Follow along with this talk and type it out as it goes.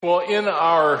Well, in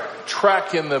our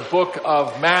trek in the book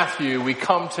of Matthew, we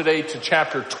come today to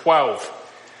chapter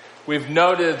 12. We've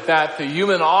noted that the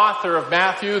human author of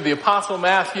Matthew, the Apostle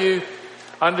Matthew,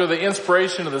 under the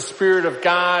inspiration of the Spirit of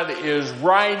God, is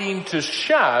writing to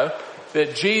show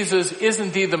that Jesus is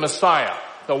indeed the Messiah,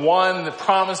 the one that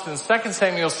promised in 2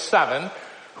 Samuel 7,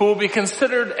 who will be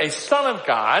considered a Son of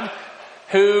God,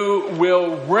 who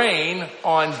will reign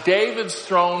on David's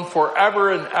throne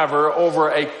forever and ever over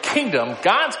a kingdom,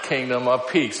 God's kingdom of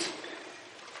peace.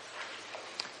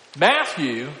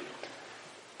 Matthew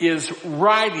is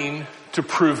writing to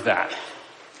prove that.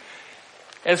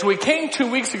 As we came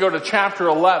 2 weeks ago to chapter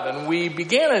 11, we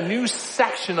began a new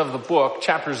section of the book,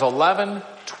 chapters 11,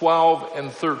 12,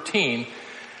 and 13,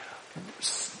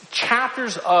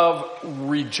 chapters of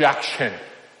rejection.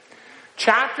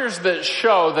 Chapters that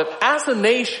show that as a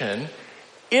nation,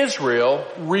 Israel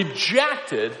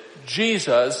rejected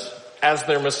Jesus as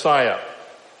their Messiah.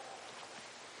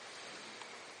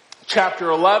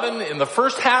 Chapter 11, in the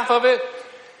first half of it,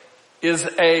 is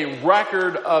a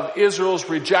record of Israel's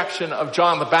rejection of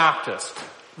John the Baptist,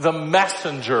 the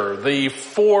messenger, the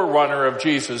forerunner of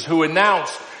Jesus, who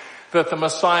announced that the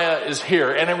Messiah is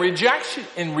here. And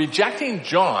in rejecting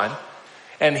John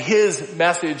and his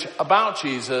message about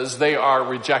Jesus, they are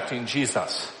rejecting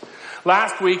Jesus.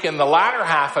 Last week, in the latter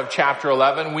half of chapter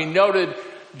 11, we noted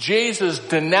Jesus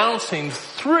denouncing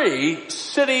 3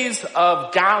 cities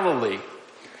of Galilee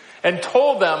and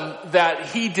told them that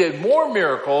he did more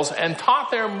miracles and taught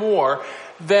there more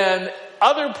than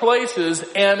other places.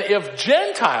 And if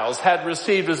Gentiles had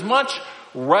received as much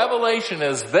revelation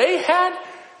as they had,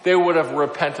 they would have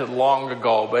repented long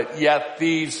ago. But yet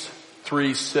these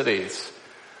 3 cities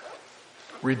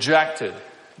rejected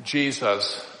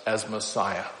Jesus as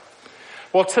Messiah.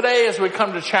 Well, today as we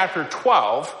come to chapter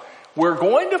 12, we're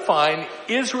going to find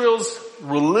Israel's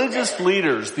religious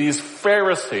leaders, these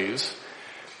Pharisees,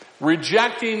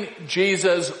 rejecting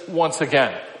Jesus once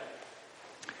again.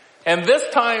 And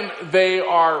this time they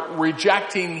are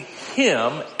rejecting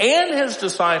him and his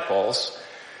disciples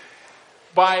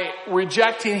by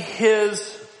rejecting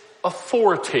his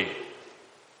authority.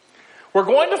 We're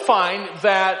going to find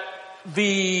that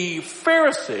the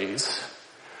Pharisees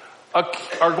are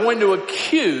going to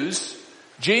accuse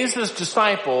Jesus'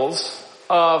 disciples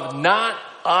of not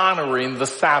honoring the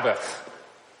Sabbath,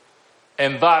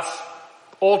 and thus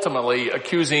ultimately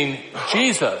accusing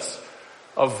Jesus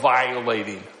of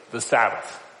violating the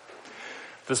Sabbath.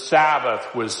 The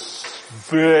Sabbath was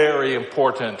very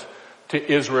important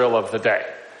to Israel of the day.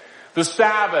 The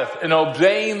Sabbath and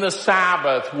obeying the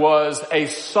Sabbath was a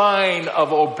sign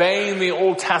of obeying the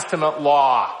Old Testament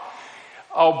law.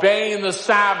 Obeying the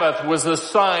Sabbath was a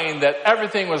sign that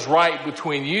everything was right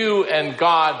between you and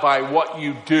God by what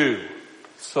you do.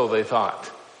 So they thought.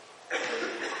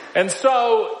 And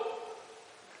so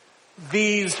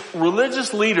these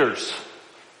religious leaders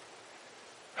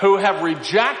who have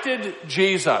rejected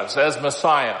Jesus as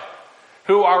Messiah,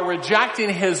 who are rejecting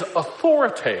his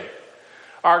authority,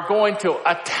 are going to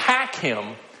attack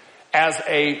him as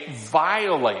a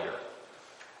violator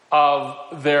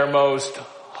of their most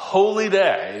holy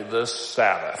day, the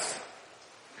Sabbath.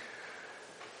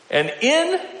 And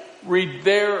in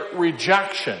their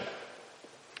rejection,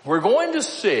 we're going to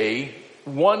see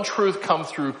one truth come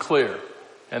through clear,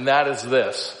 and that is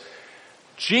this: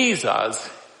 Jesus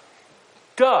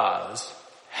does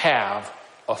have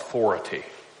authority.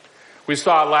 We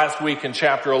saw last week in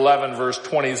chapter 11, verse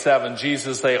 27,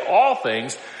 Jesus say, "All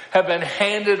things have been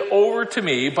handed over to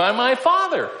me by my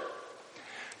Father."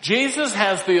 Jesus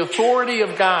has the authority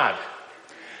of God.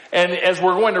 And as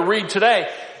we're going to read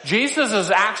today, Jesus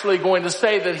is actually going to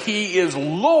say that he is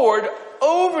Lord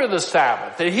over the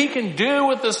Sabbath, that he can do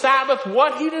with the Sabbath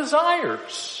what he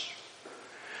desires.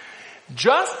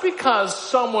 Just because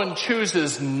someone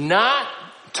chooses not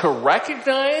to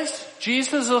recognize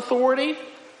Jesus' authority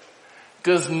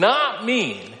does not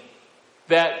mean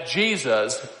that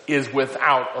Jesus is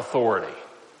without authority.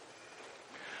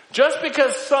 Just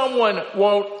because someone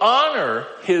won't honor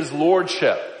his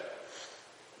lordship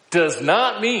does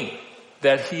not mean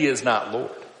that he is not Lord.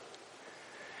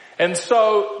 And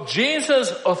so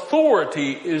Jesus'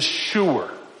 authority is sure.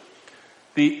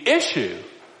 The issue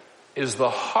is the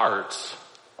hearts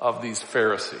of these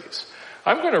Pharisees.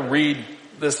 I'm going to read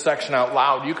this section out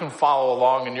loud. You can follow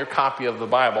along in your copy of the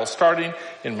Bible, starting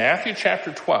in Matthew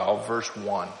chapter 12, verse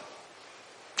 1.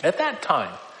 At that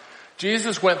time,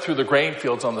 Jesus went through the grain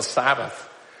fields on the Sabbath,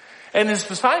 and his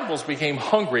disciples became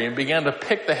hungry and began to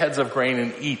pick the heads of grain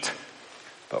and eat.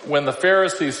 But when the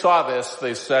Pharisees saw this,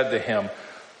 they said to him,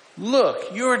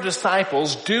 "Look, your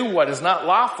disciples do what is not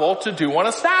lawful to do on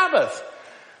a Sabbath."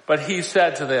 But he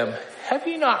said to them, have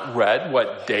you not read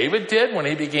what David did when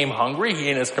he became hungry, he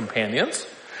and his companions?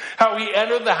 How he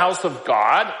entered the house of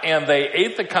God, and they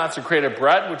ate the consecrated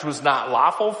bread, which was not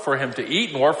lawful for him to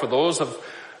eat, nor for those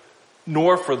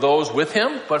with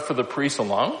him, but for the priests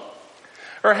alone?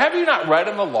 Or have you not read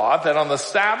in the law that on the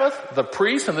Sabbath, the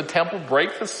priests in the temple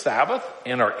break the Sabbath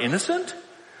and are innocent?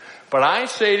 But I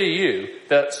say to you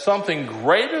that something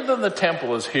greater than the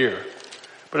temple is here.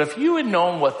 But if you had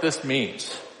known what this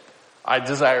means, I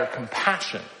desire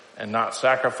compassion and not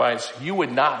sacrifice, you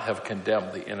would not have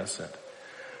condemned the innocent.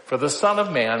 For the Son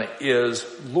of Man is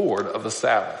Lord of the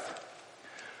Sabbath.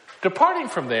 Departing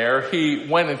from there, he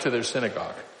went into their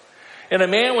synagogue. And a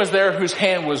man was there whose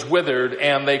hand was withered,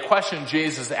 and they questioned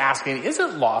Jesus, asking, is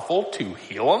it lawful to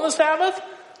heal on the Sabbath?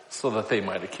 So that they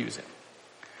might accuse him.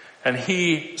 And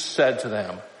he said to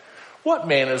them, what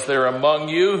man is there among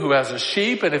you who has a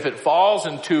sheep, and if it falls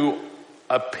into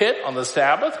a pit on the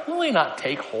Sabbath, will he not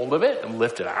take hold of it and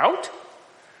lift it out?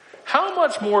 How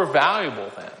much more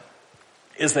valuable then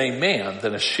is a man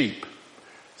than a sheep?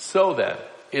 So then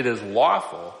it is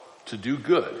lawful to do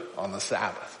good on the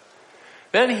Sabbath.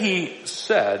 Then he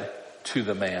said to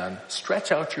the man,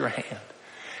 stretch out your hand.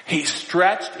 He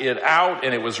stretched it out,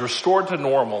 and it was restored to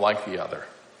normal like the other.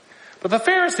 But the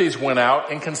Pharisees went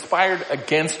out and conspired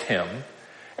against him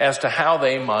as to how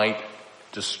they might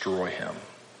destroy him.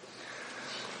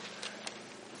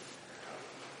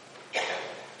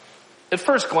 At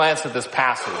first glance at this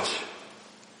passage,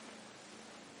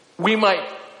 we might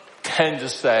tend to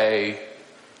say,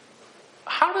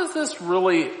 how does this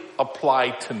really apply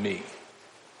to me?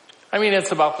 I mean,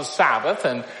 it's about the Sabbath,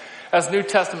 and as New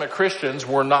Testament Christians,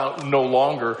 we're no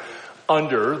longer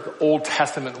under the Old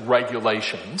Testament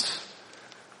regulations.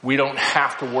 We don't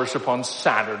have to worship on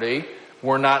Saturday.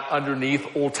 We're not underneath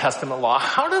Old Testament law.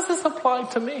 How does this apply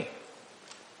to me?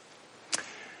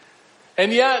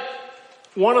 And yet,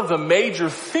 one of the major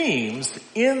themes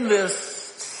in this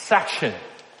section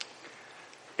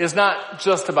is not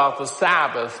just about the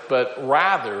Sabbath, but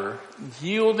rather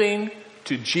yielding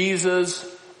to Jesus'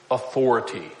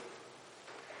 authority.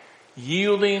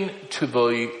 Yielding to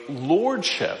the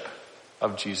lordship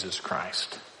of Jesus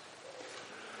Christ.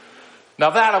 Now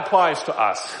that applies to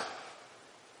us.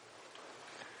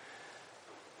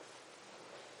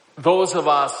 Those of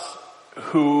us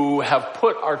who have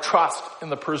put our trust in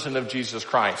the person of Jesus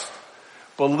Christ,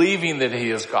 believing that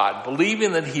he is God,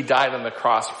 believing that he died on the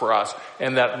cross for us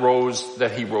and that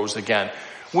he rose again.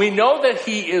 We know that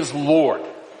he is Lord.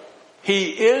 He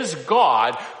is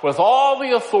God with all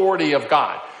the authority of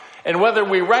God. And whether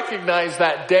we recognize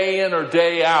that day in or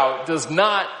day out does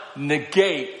not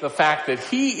negate the fact that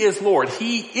he is Lord.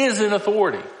 He is in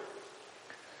authority.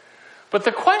 But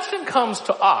the question comes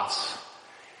to us,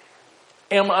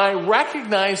 am I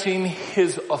recognizing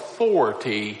his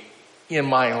authority in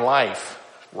my life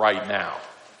right now?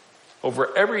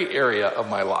 Over every area of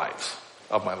my life.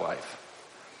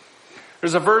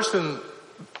 There's a verse in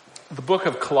the book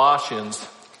of Colossians,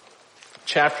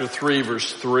 chapter 3,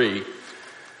 verse 3,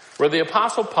 where the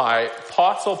Apostle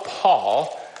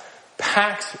Paul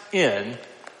packs in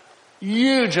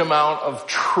huge amount of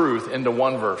truth into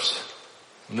one verse.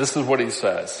 And this is what he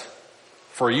says.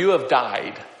 For you have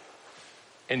died,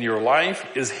 and your life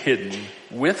is hidden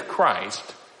with Christ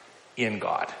in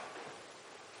God.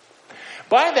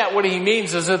 By that, what he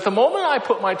means is at the moment I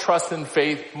put my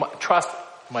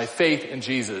my faith in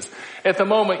Jesus, at the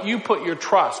moment you put your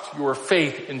trust, your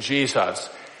faith in Jesus,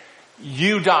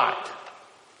 you died.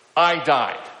 I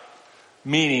died.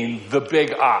 Meaning the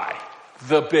big I,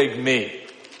 the big me.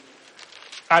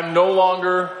 I'm no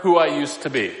longer who I used to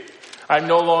be. I'm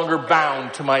no longer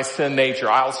bound to my sin nature.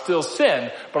 I'll still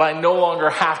sin, but I no longer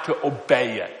have to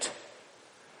obey it.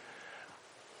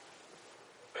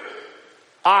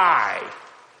 I,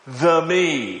 the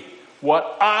me,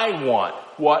 what I want,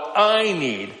 what I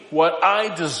need, what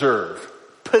I deserve,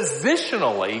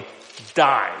 positionally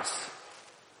dies.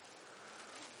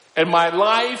 And my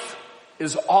life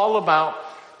is all about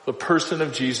the person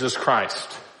of Jesus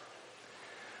Christ.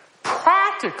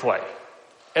 Practically,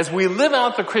 as we live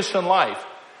out the Christian life,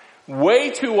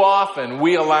 way too often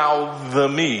we allow the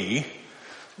me,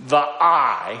 the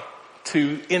I,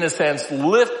 to, in a sense,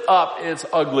 lift up its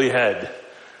ugly head.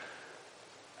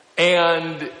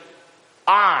 And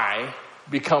I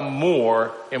become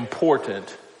more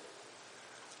important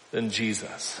than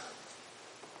Jesus.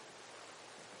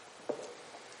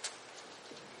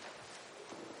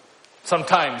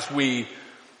 Sometimes we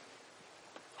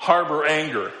harbor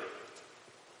anger.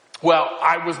 Well,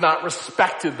 I was not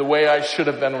respected the way I should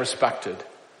have been respected.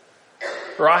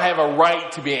 Or I have a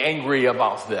right to be angry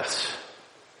about this.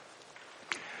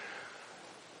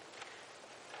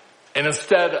 And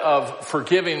instead of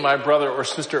forgiving my brother or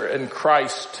sister in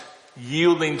Christ,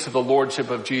 yielding to the lordship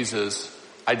of Jesus,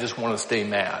 I just want to stay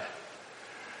mad.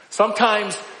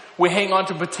 Sometimes we hang on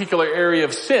to a particular area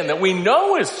of sin that we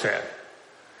know is sin,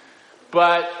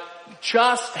 but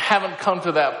just haven't come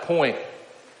to that point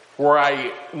where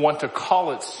I want to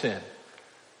call it sin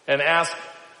and ask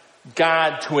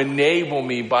God to enable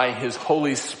me by His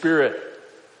Holy Spirit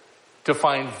to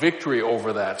find victory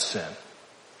over that sin.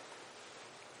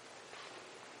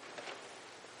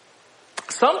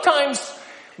 Sometimes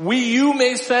you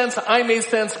may sense, I may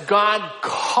sense God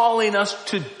calling us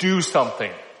to do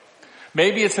something.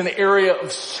 Maybe it's an area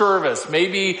of service.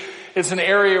 Maybe it's an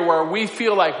area where we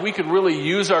feel like we could really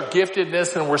use our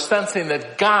giftedness, and we're sensing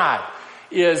that God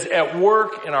is at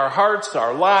work in our hearts,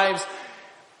 our lives,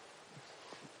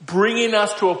 bringing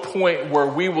us to a point where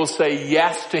we will say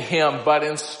yes to Him, but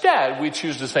instead we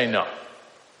choose to say no.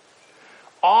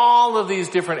 All of these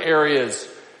different areas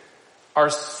are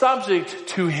subject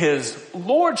to His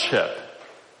lordship.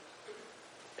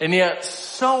 And yet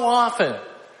so often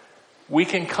we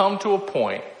can come to a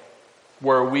point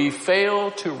where we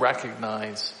fail to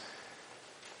recognize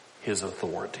His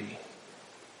authority.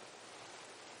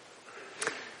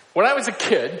 When I was a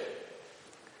kid,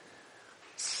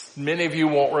 many of you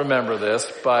won't remember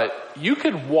this, but you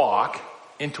could walk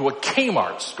into a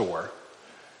Kmart store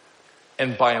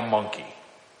and buy a monkey.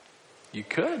 You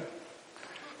could.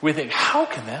 We think, how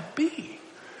can that be?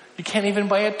 You can't even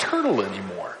buy a turtle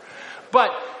anymore.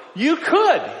 But you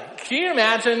could. Can you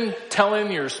imagine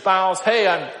telling your spouse, hey,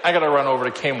 I gotta run over to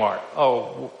Kmart.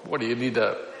 Oh, what do you need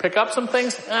to pick up some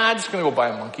things? I'm just gonna go buy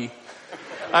a monkey.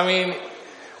 I mean,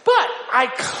 but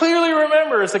I clearly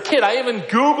remember as a kid, I even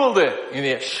Googled it. And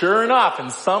yet, sure enough,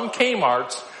 in some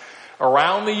Kmarts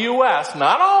around the U.S.,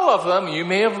 not all of them, you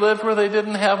may have lived where they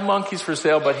didn't have monkeys for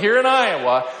sale, but here in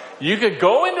Iowa, you could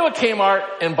go into a Kmart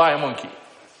and buy a monkey.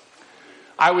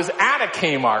 I was at a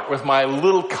Kmart with my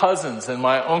little cousins and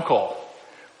my uncle.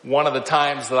 One of the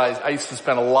times that I used to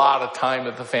spend a lot of time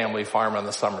at the family farm in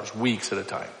the summers, weeks at a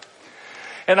time.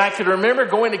 And I could remember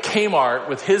going to Kmart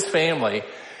with his family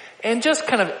and just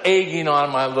kind of egging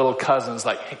on my little cousins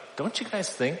like, hey, don't you guys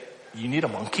think you need a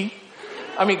monkey?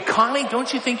 I mean, Connie,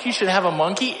 don't you think you should have a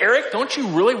monkey? Eric, don't you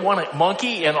really want a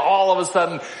monkey? And all of a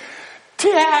sudden,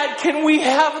 Dad, can we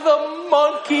have the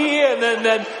monkey? And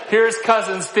then here's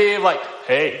cousin Steve like,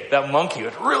 hey, that monkey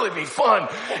would really be fun.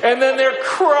 And then they're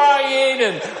crying,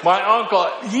 and my uncle,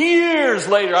 years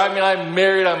later, I mean, I'm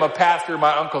married, I'm a pastor,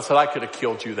 my uncle said, I could have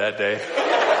killed you that day.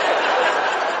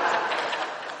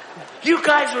 You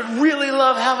guys would really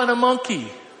love having a monkey.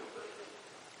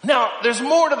 Now, there's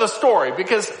more to the story,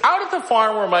 because out at the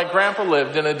farm where my grandpa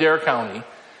lived in Adair County,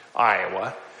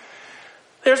 Iowa,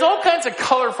 there's all kinds of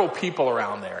colorful people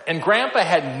around there. And Grandpa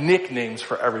had nicknames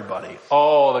for everybody.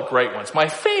 Oh, the great ones. My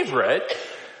favorite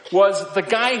was the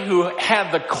guy who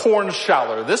had the corn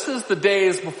sheller. This is the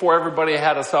days before everybody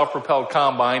had a self-propelled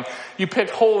combine. You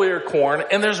picked whole ear corn.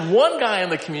 And there's one guy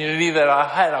in the community that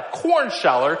had a corn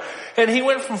sheller. And he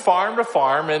went from farm to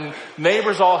farm, and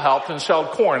neighbors all helped and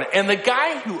shelled corn. And the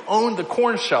guy who owned the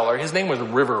corn sheller, his name was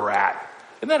River Rat.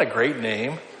 Isn't that a great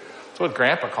name? That's what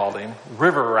Grandpa called him,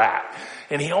 River Rat.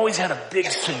 And he always had a big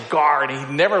cigar, and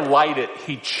he'd never light it.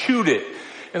 He chewed it.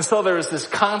 And so there was this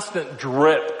constant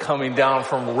drip coming down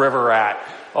from River Rat.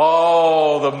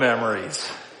 Oh, the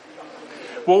memories.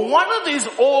 Well, one of these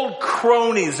old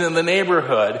cronies in the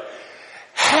neighborhood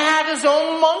had his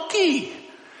own monkey.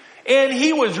 And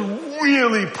he was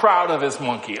really proud of his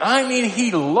monkey. I mean,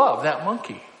 he loved that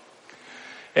monkey.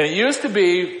 And it used to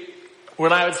be,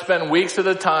 when I would spend weeks at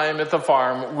a time at the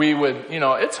farm, we would,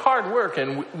 it's hard work,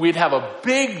 and we'd have a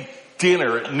big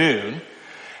dinner at noon,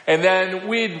 and then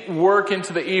we'd work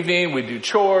into the evening, we'd do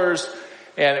chores,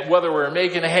 and whether we were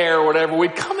making hair or whatever,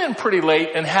 we'd come in pretty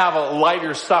late and have a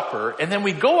lighter supper, and then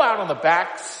we'd go out on the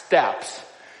back steps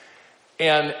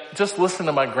and just listen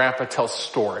to my grandpa tell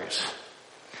stories.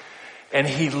 And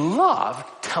he loved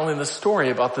telling the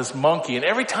story about this monkey. And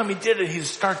every time he did it, he'd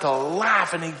start to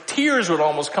laugh, and tears would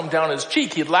almost come down his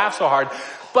cheek. He'd laugh so hard.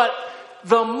 But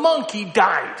the monkey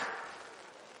died.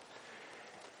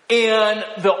 And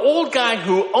the old guy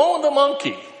who owned the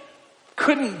monkey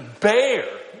couldn't bear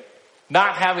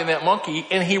not having that monkey,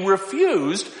 and he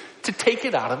refused to take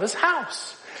it out of his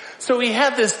house. So he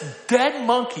had this dead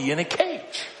monkey in a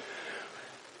cage.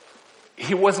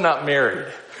 He was not married.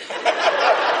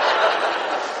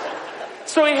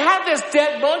 So he had this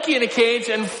dead monkey in a cage,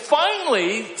 and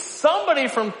finally somebody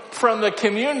from the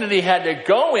community had to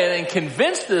go in and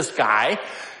convince this guy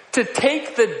to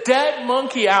take the dead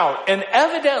monkey out. And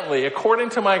evidently, according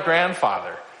to my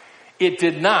grandfather, it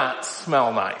did not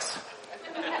smell nice.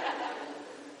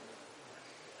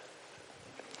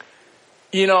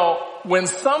 You know, when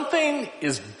something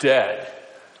is dead,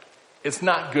 it's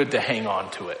not good to hang on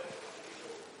to it.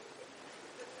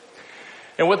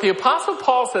 And what the Apostle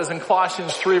Paul says in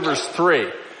Colossians 3 verse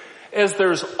 3 is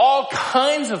there's all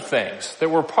kinds of things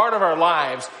that were part of our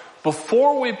lives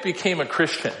before we became a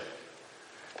Christian.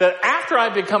 That after I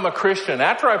become a Christian,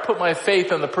 after I put my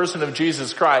faith in the person of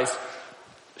Jesus Christ,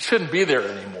 shouldn't be there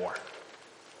anymore.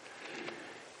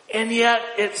 And yet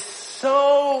it's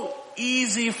so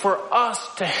easy for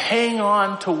us to hang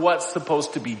on to what's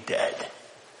supposed to be dead.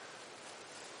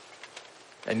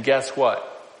 And guess what?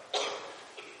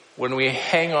 When we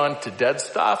hang on to dead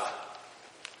stuff,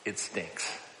 it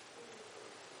stinks.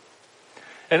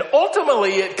 And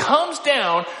ultimately it comes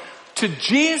down to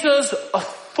Jesus'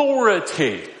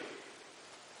 authority.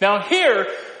 Now here,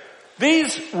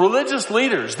 these religious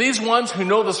leaders, these ones who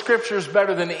know the scriptures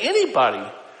better than anybody,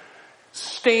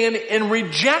 stand in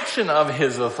rejection of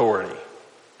his authority.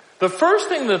 The first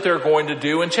thing that they're going to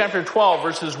do in chapter 12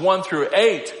 verses 1 through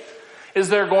 8 is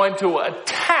they're going to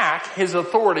attack his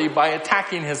authority by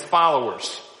attacking his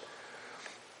followers.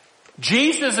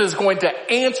 Jesus is going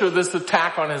to answer this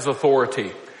attack on his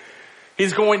authority.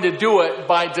 He's going to do it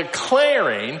by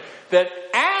declaring that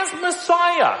as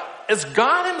Messiah, as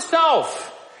God himself,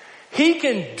 he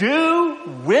can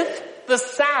do with the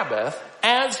Sabbath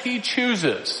as he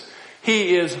chooses.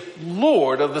 He is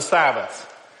Lord of the Sabbath.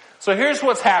 So here's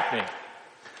what's happening.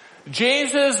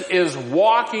 Jesus is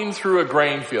walking through a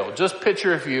grain field. Just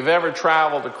picture if you've ever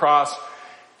traveled across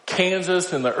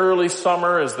Kansas in the early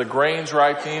summer as the grain's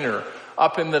ripening, or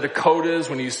up in the Dakotas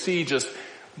when you see just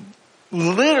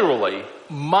literally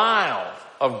miles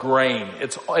of grain.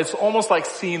 It's almost like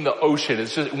seeing the ocean.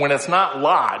 It's just, when it's not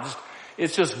lodged,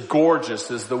 it's just gorgeous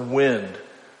as the wind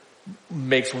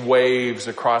makes waves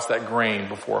across that grain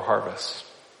before harvest.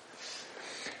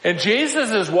 And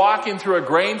Jesus is walking through a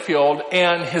grain field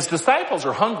and his disciples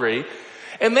are hungry,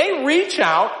 and they reach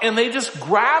out and they just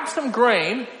grab some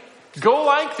grain, go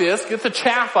like this, get the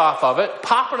chaff off of it,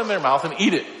 pop it in their mouth and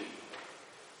eat it.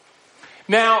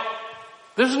 Now,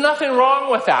 there's nothing wrong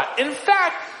with that. In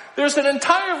fact, there's an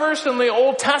entire verse in the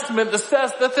Old Testament that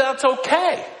says that that's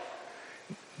okay.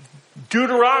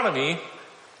 Deuteronomy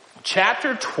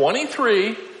chapter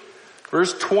 23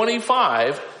 verse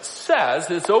 25 says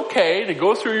it's okay to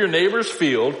go through your neighbor's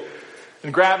field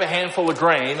and grab a handful of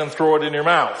grain and throw it in your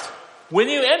mouth. When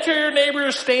you enter your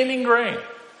neighbor's standing grain,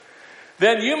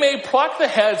 then you may pluck the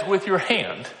heads with your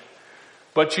hand,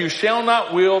 but you shall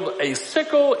not wield a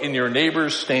sickle in your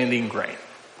neighbor's standing grain.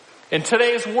 In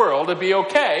today's world, it'd be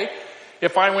okay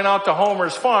if I went out to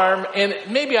Homer's farm and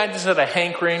maybe I just had a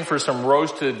hankering for some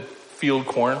roasted field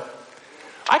corn.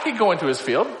 I could go into his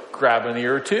field, grab an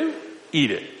ear or two,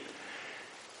 eat it.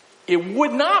 It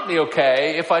would not be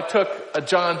okay if I took a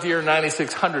John Deere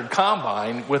 9600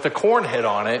 combine with a corn head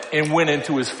on it and went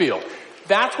into his field.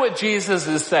 That's what Jesus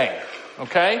is saying,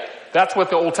 okay? That's what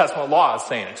the Old Testament law is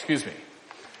saying, excuse me.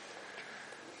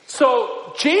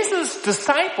 So Jesus'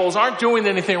 disciples aren't doing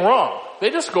anything wrong. They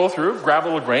just go through, grab a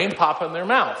little grain, pop it in their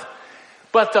mouth.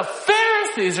 But the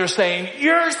Pharisees are saying,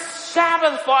 you're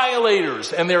Sabbath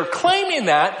violators. And they're claiming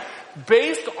that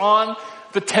based on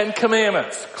the Ten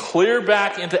Commandments. Clear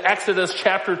back into Exodus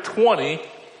chapter 20,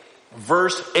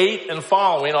 verse 8 and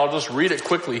following. I'll just read it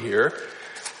quickly here.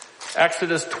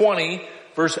 Exodus 20,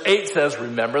 verse 8 says,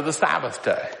 remember the Sabbath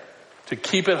day, to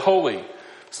keep it holy.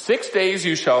 6 days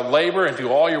you shall labor and do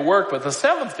all your work, but the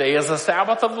seventh day is the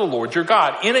Sabbath of the Lord your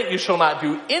God. In it you shall not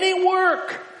do any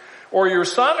work, or your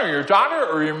son or your daughter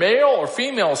or your male or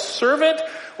female servant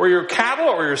or your cattle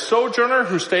or your sojourner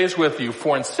who stays with you.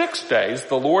 For in 6 days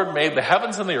the Lord made the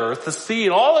heavens and the earth, the sea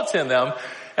and all that's in them,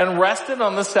 and rested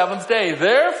on the seventh day.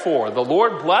 Therefore the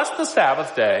Lord blessed the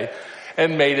Sabbath day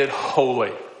and made it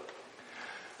holy.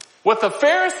 What the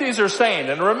Pharisees are saying,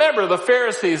 and remember the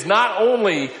Pharisees not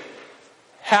only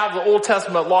have the Old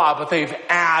Testament law, but they've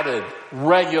added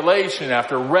regulation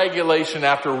after regulation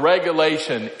after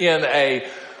regulation in a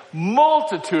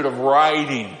multitude of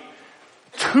writing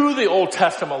to the Old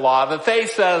Testament law that they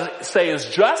say is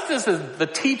just as the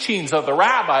teachings of the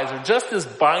rabbis are just as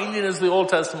binding as the Old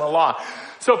Testament law.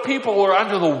 So people are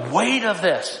under the weight of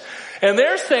this. And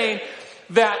they're saying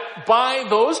that by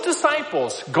those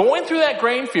disciples going through that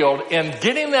grain field and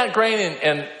getting that grain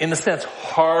and in a sense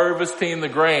harvesting the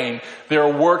grain,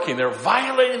 they're working, they're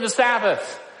violating the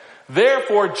Sabbath.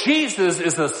 Therefore, Jesus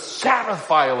is a Sabbath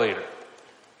violator.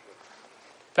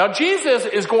 Now, Jesus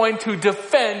is going to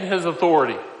defend his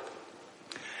authority.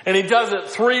 And he does it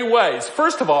three ways.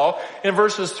 First of all, in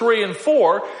verses 3 and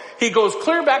 4, he goes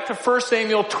clear back to 1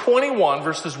 Samuel 21,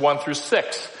 verses 1 through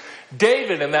 6.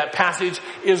 David in that passage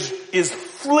is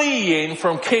fleeing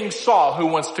from King Saul who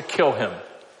wants to kill him.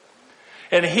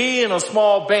 And he and a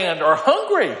small band are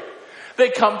hungry. They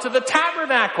come to the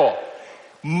tabernacle.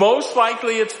 Most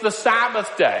likely it's the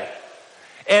Sabbath day.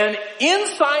 And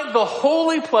inside the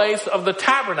holy place of the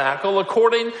tabernacle,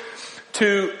 according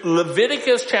to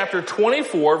Leviticus chapter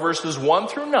 24, verses 1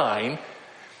 through 9,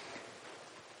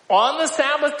 on the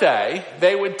Sabbath day,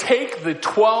 they would take the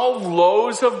 12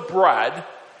 loaves of bread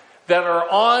that are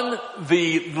on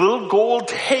the little gold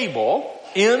table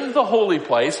in the holy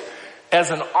place as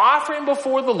an offering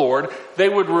before the Lord. They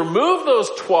would remove those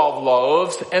 12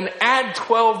 loaves and add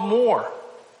 12 more,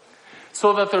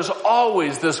 so that there's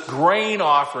always this grain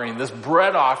offering, this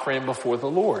bread offering before the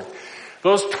Lord.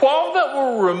 Those 12 that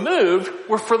were removed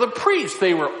were for the priests.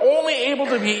 They were only able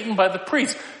to be eaten by the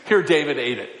priests. Here David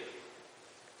ate it.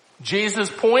 Jesus'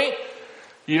 point,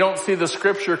 you don't see the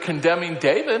scripture condemning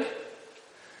David.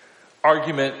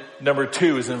 Argument number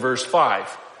 2 is in verse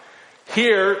 5.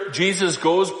 Here, Jesus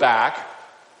goes back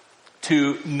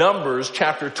to Numbers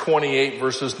chapter 28,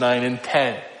 verses 9 and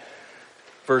 10.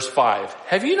 Verse 5.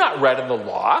 Have you not read in the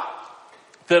law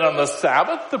that on the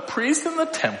Sabbath the priests in the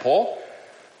temple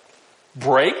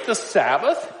break the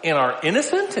Sabbath and are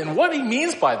innocent? And what he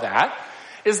means by that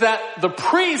is that the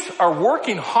priests are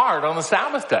working hard on the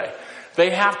Sabbath day.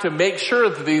 They have to make sure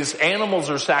that these animals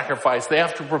are sacrificed. They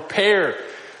have to prepare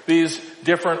these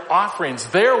different offerings.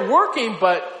 They're working,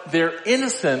 but they're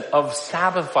innocent of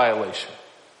Sabbath violation.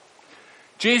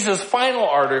 Jesus' final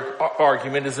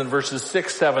argument is in verses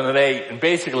 6, 7, and 8. And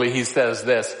basically he says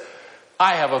this: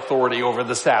 I have authority over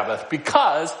the Sabbath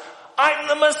because I'm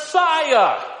the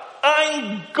Messiah.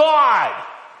 I'm God.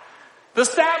 The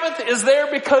Sabbath is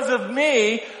there because of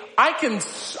me. I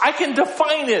can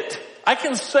define it. I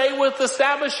can say what the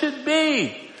Sabbath should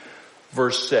be.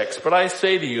 Verse 6, but I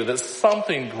say to you that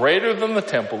something greater than the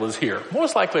temple is here.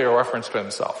 Most likely a reference to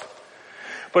himself.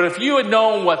 But if you had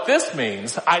known what this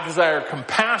means, I desire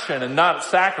compassion and not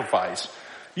sacrifice,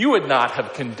 you would not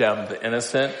have condemned the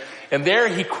innocent. And there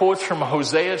he quotes from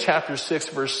Hosea chapter 6,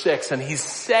 verse 6, and he's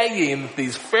saying that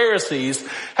these Pharisees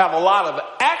have a lot of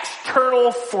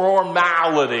external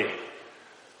formality,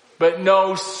 but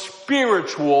no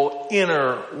spiritual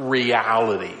inner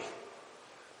reality.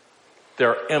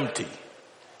 They're empty.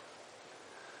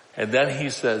 And then he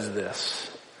says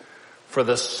this: for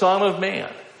the Son of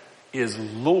Man is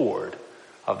Lord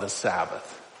of the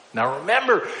Sabbath. Now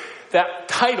remember, that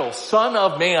title, Son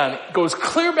of Man, goes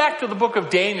clear back to the book of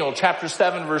Daniel, chapter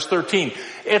 7, verse 13.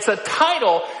 It's a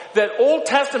title that Old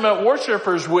Testament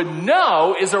worshipers would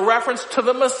know is a reference to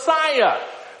the Messiah.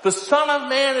 The Son of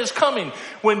Man is coming.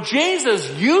 When Jesus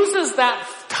uses that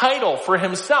title for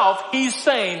himself, he's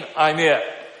saying, I'm it.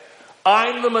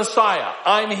 I'm the Messiah.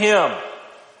 I'm him.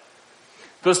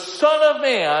 The Son of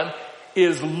Man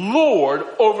is Lord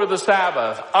over the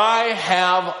Sabbath. I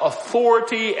have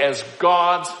authority as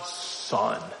God's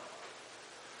Son.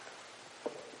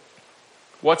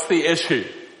 What's the issue?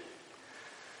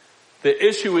 The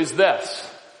issue is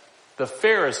this: the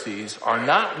Pharisees are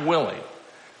not willing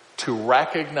to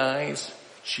recognize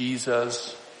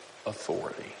Jesus'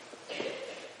 authority.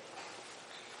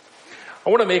 I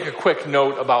want to make a quick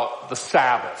note about the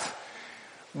Sabbath.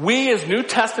 We as New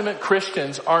Testament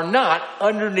Christians are not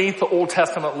underneath the Old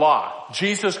Testament law.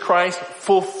 Jesus Christ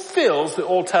fulfills the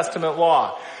Old Testament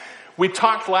law. We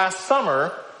talked last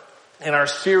summer in our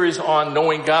series on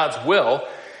knowing God's will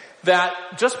that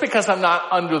just because I'm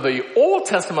not under the Old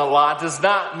Testament law does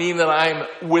not mean that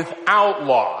I'm without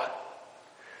law.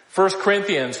 1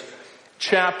 Corinthians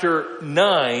chapter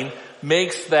 9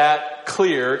 makes that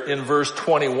clear in verse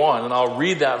 21, and I'll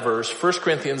read that verse. 1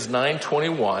 Corinthians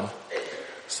 9:21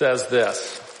 says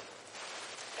this: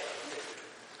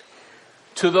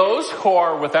 to those who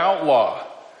are without law,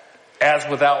 as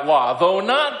without law, though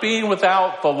not being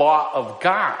without the law of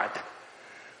God,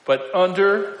 but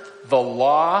under the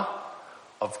law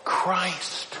of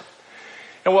Christ.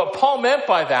 And what Paul meant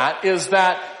by that is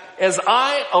that as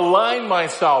I align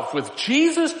myself with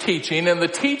Jesus' teaching and the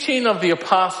teaching of the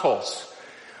apostles,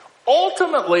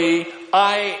 ultimately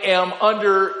I am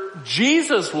under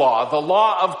Jesus' law, the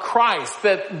law of Christ,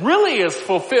 that really is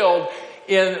fulfilled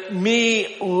in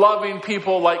me loving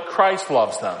people like Christ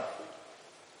loves them.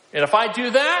 And if I do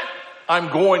that, I'm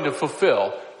going to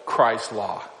fulfill Christ's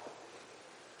law.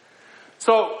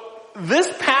 So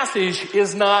this passage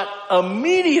is not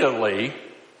immediately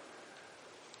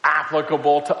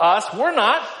applicable to us. We're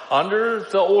not under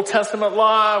the Old Testament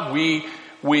law. We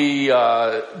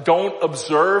don't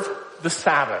observe the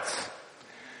Sabbath.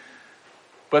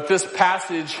 But this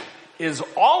passage is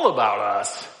all about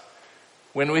us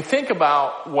when we think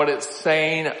about what it's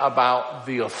saying about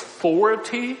the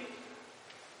authority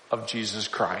of Jesus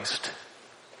Christ.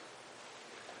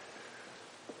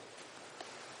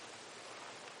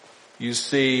 You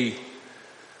see,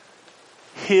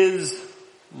 his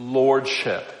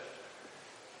lordship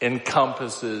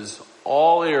encompasses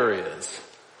all areas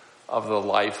of the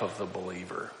life of the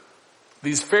believer.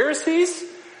 These Pharisees,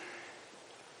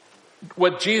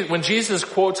 when Jesus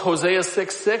quotes Hosea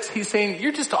 6:6, he's saying,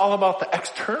 you're just all about the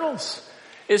externals.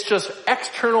 It's just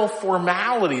external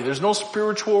formality. There's no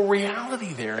spiritual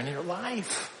reality there in your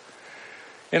life.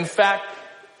 In fact,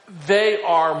 they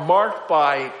are marked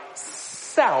by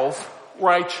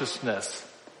self-righteousness.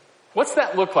 What's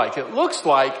that look like? It looks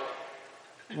like,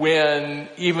 when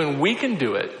even we can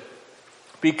do it,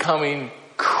 becoming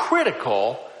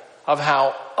critical of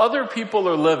how other people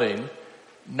are living,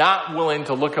 not willing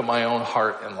to look at my own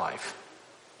heart and life.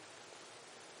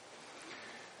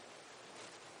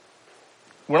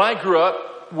 When I grew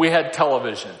up, we had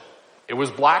television. It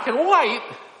was black and white,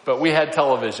 but we had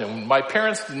television. My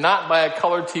parents did not buy a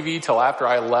color TV till after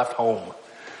I left home.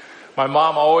 My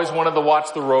mom always wanted to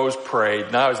watch the Rose Parade,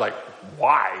 and I was like,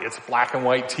 why? It's black and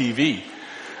white TV.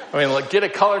 I mean, like, get a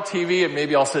color TV and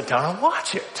maybe I'll sit down and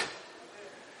watch it.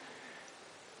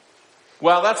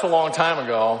 Well, that's a long time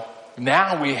ago.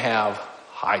 Now we have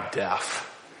high def.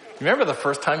 Remember the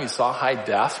first time you saw high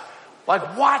def?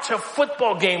 Like, watch a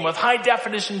football game with high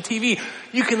definition TV.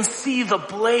 You can see the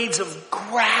blades of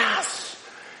grass.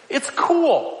 It's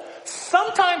cool.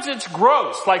 Sometimes it's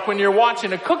gross, like when you're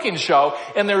watching a cooking show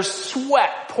and there's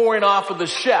sweat pouring off of the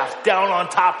chef down on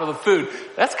top of the food.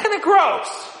 That's kind of gross.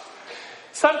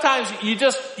 Sometimes you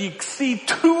see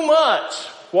too much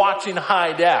watching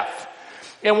high def.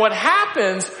 And what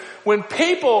happens when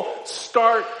people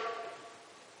start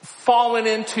falling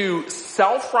into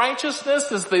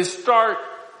self-righteousness is they start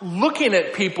looking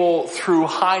at people through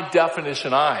high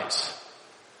definition eyes.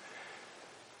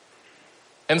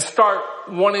 And start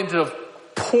wanting to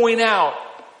point out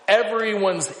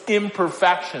everyone's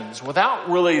imperfections without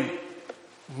really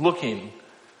looking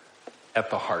at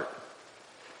the heart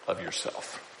of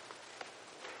yourself.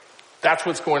 That's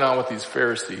what's going on with these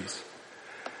Pharisees.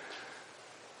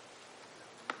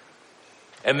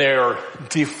 And they're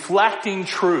deflecting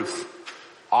truth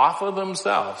off of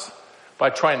themselves by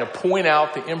trying to point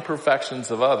out the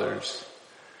imperfections of others.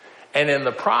 And in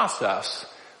the process,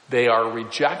 they are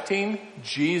rejecting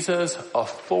Jesus'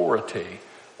 authority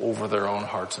over their own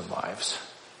hearts and lives.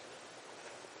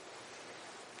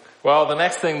 Well, the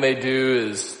next thing they do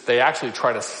is they actually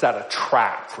try to set a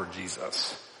trap for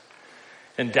Jesus.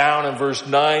 And down in verse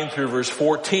 9 through verse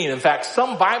 14, in fact,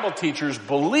 some Bible teachers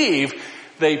believe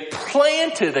they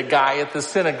planted a guy at the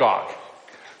synagogue.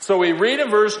 So we read in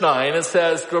verse 9, it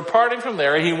says, departing from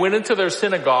there, he went into their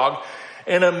synagogue,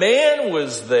 and a man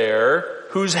was there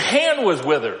whose hand was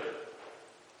withered.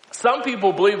 Some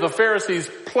people believe the Pharisees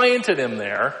planted him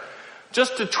there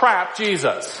just to trap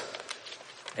Jesus.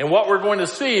 And what we're going to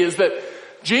see is that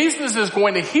Jesus is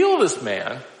going to heal this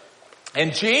man,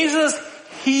 and Jesus'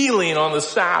 healing on the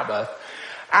Sabbath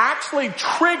actually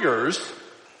triggers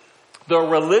the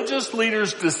religious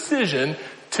leaders' decision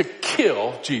to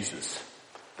kill Jesus.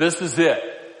 This is it.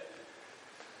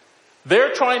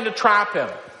 They're trying to trap him.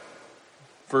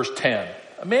 Verse 10.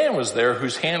 A man was there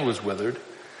whose hand was withered,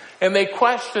 and they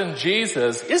questioned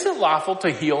Jesus, is it lawful to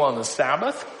heal on the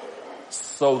Sabbath?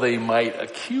 So they might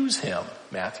accuse him,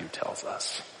 Matthew tells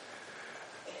us.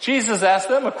 Jesus asked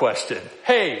them a question.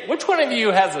 Hey, which one of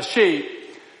you has a sheep,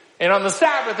 and on the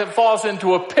Sabbath it falls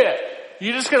into a pit?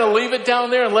 You just going to leave it down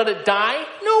there and let it die?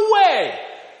 No way.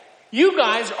 You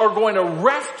guys are going to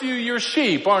rescue your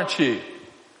sheep, aren't you?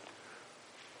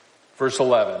 Verse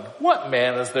 11. What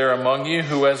man is there among you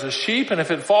who has a sheep, and if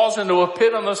it falls into a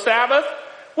pit on the Sabbath,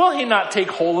 will he not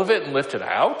take hold of it and lift it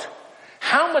out?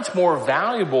 How much more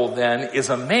valuable then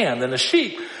is a man than a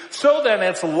sheep? So then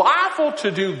it's lawful to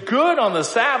do good on the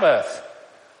Sabbath.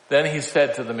 Then he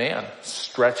said to the man,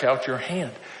 stretch out your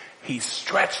hand. He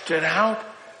stretched it out,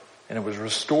 and it was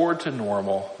restored to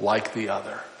normal like the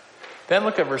other. Then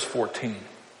look at verse 14.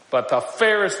 But the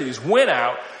Pharisees went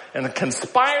out and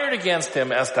conspired against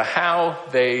him as to how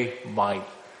they might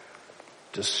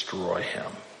destroy him.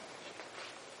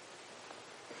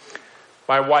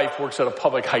 My wife works at a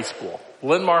public high school,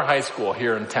 Linmar High School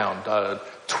here in town,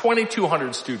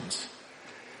 2,200 students.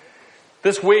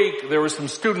 This week, there were some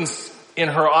students in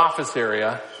her office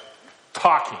area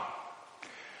talking.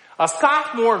 A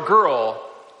sophomore girl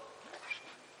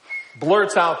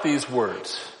blurts out these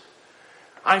words.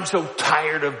 I'm so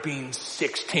tired of being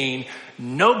 16.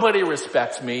 Nobody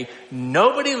respects me.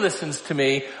 Nobody listens to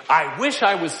me. I wish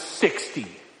I was 60.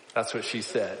 That's what she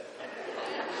said.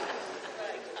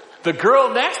 The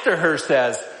girl next to her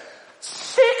says,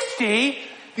 60?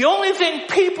 The only thing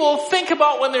people think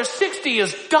about when they're 60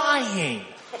 is dying.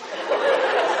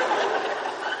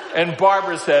 And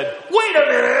Barbara said, wait a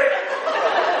minute.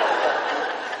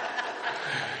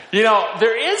 You know,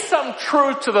 there is some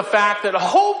truth to the fact that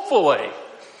hopefully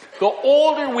the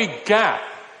older we get,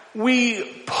 we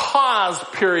pause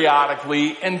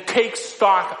periodically and take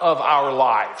stock of our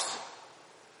lives.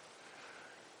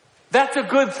 That's a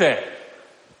good thing.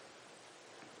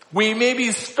 We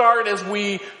maybe start as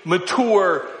we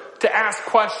mature to ask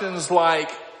questions like,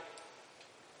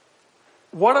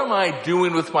 what am I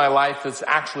doing with my life that's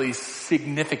actually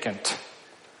significant?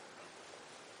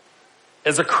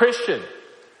 As a Christian,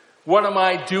 what am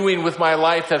I doing with my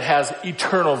life that has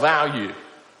eternal value?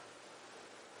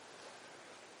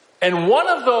 And one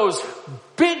of those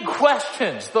big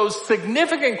questions, those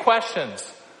significant questions,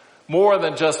 more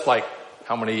than just like,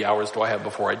 how many hours do I have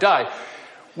before I die,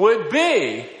 would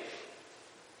be,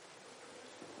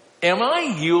 am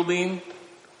I yielding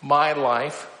my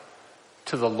life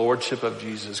to the Lordship of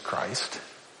Jesus Christ?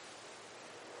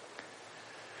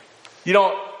 You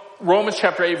know, Romans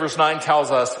chapter 8 verse 9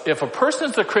 tells us, if a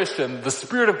person's a Christian, the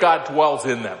Spirit of God dwells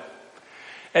in them.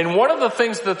 And one of the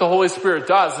things that the Holy Spirit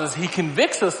does is He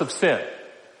convicts us of sin.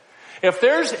 If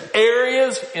there's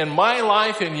areas in my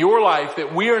life, in your life,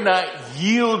 that we are not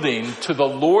yielding to the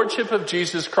Lordship of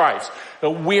Jesus Christ,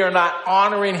 that we are not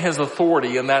honoring His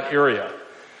authority in that area,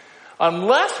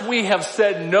 unless we have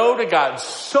said no to God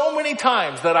so many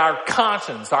times that our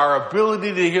conscience, our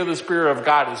ability to hear the Spirit of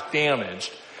God is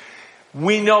damaged,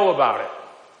 we know about it.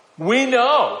 We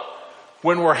know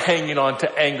when we're hanging on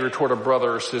to anger toward a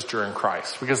brother or sister in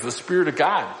Christ, because the Spirit of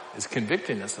God is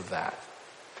convicting us of that.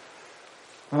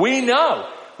 We know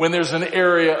when there's an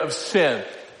area of sin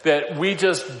that we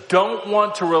just don't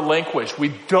want to relinquish.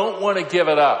 We don't want to give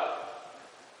it up.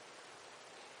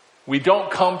 We don't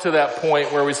come to that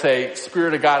point where we say,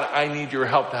 Spirit of God, I need your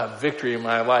help to have victory in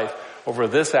my life over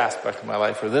this aspect of my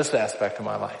life or this aspect of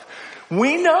my life.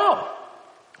 We know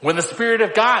when the Spirit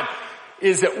of God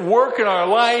is at work in our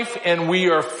life and we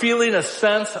are feeling a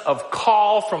sense of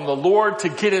call from the Lord to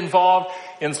get involved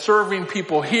in serving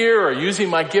people here or using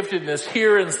my giftedness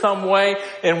here in some way,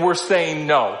 and we're saying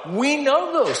no. We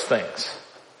know those things.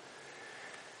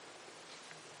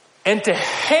 And to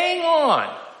hang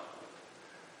on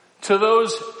to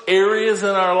those areas in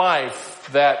our life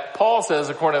that Paul says,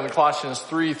 according to Colossians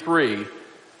 3:3,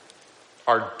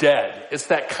 are dead. It's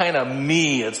that kind of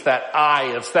me. It's that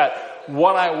I. It's that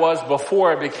what I was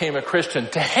before I became a Christian.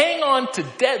 To hang on to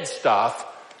dead stuff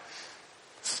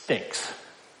stinks.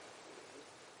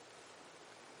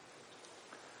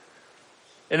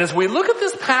 And as we look at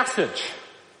this passage,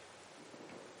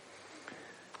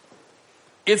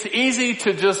 it's easy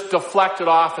to just deflect it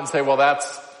off and say, well,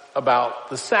 that's about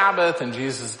the Sabbath and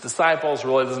Jesus' disciples,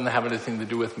 really doesn't have anything to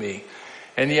do with me.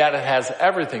 And yet it has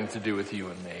everything to do with you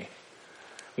and me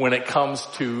when it comes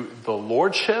to the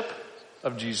Lordship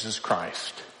of Jesus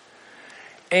Christ.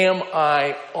 Am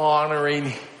I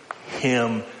honoring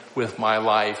Him with my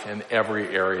life in every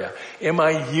area? Am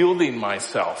I yielding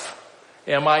myself?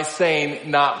 Am I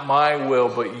saying, not my will,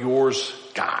 but yours,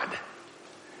 God?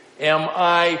 Am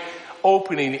I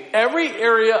opening every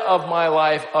area of my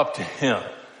life up to Him?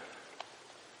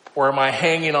 Or am I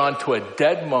hanging on to a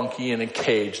dead monkey in a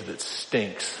cage that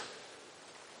stinks?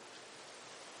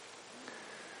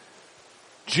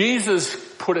 Jesus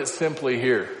put it simply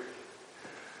here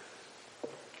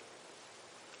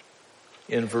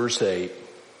in verse 8,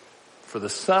 for the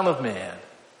Son of Man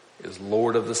is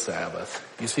Lord of the Sabbath.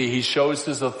 You see, He shows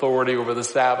His authority over the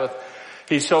Sabbath.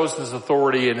 He shows His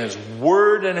authority in His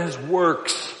word and His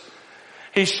works.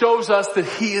 He shows us that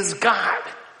He is God.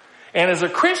 And as a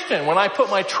Christian, when I put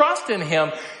my trust in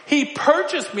Him, He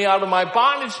purchased me out of my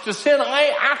bondage to sin.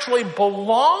 I actually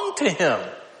belong to Him.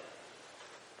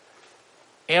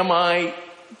 Am I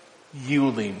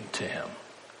yielding to Him?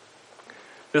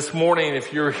 This morning,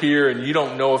 if you're here and you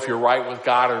don't know if you're right with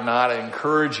God or not, I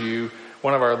encourage you,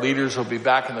 one of our leaders will be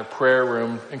back in the prayer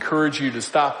room, encourage you to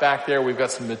stop back there. We've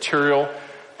got some material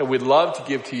that we'd love to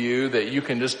give to you that you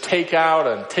can just take out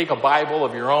and take a Bible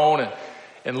of your own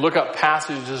and look up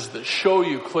passages that show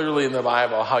you clearly in the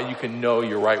Bible how you can know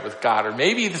you're right with God. Or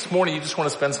maybe this morning you just want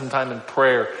to spend some time in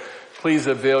prayer. Please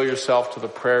avail yourself to the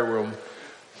prayer room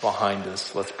behind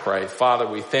us. Let's pray. Father,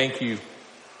 we thank You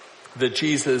that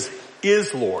Jesus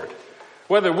is Lord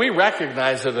Whether we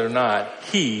recognize it or not,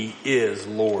 he is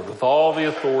Lord with all the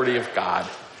authority of God.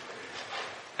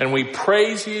 And we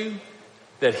praise you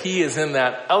that he is in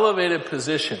that elevated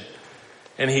position.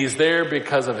 And he's there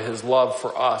because of his love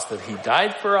for us, that he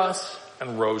died for us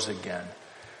and rose again.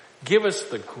 Give us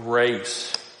the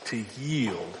grace to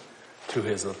yield to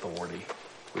his authority.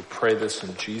 We pray this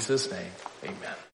in Jesus' name. Amen.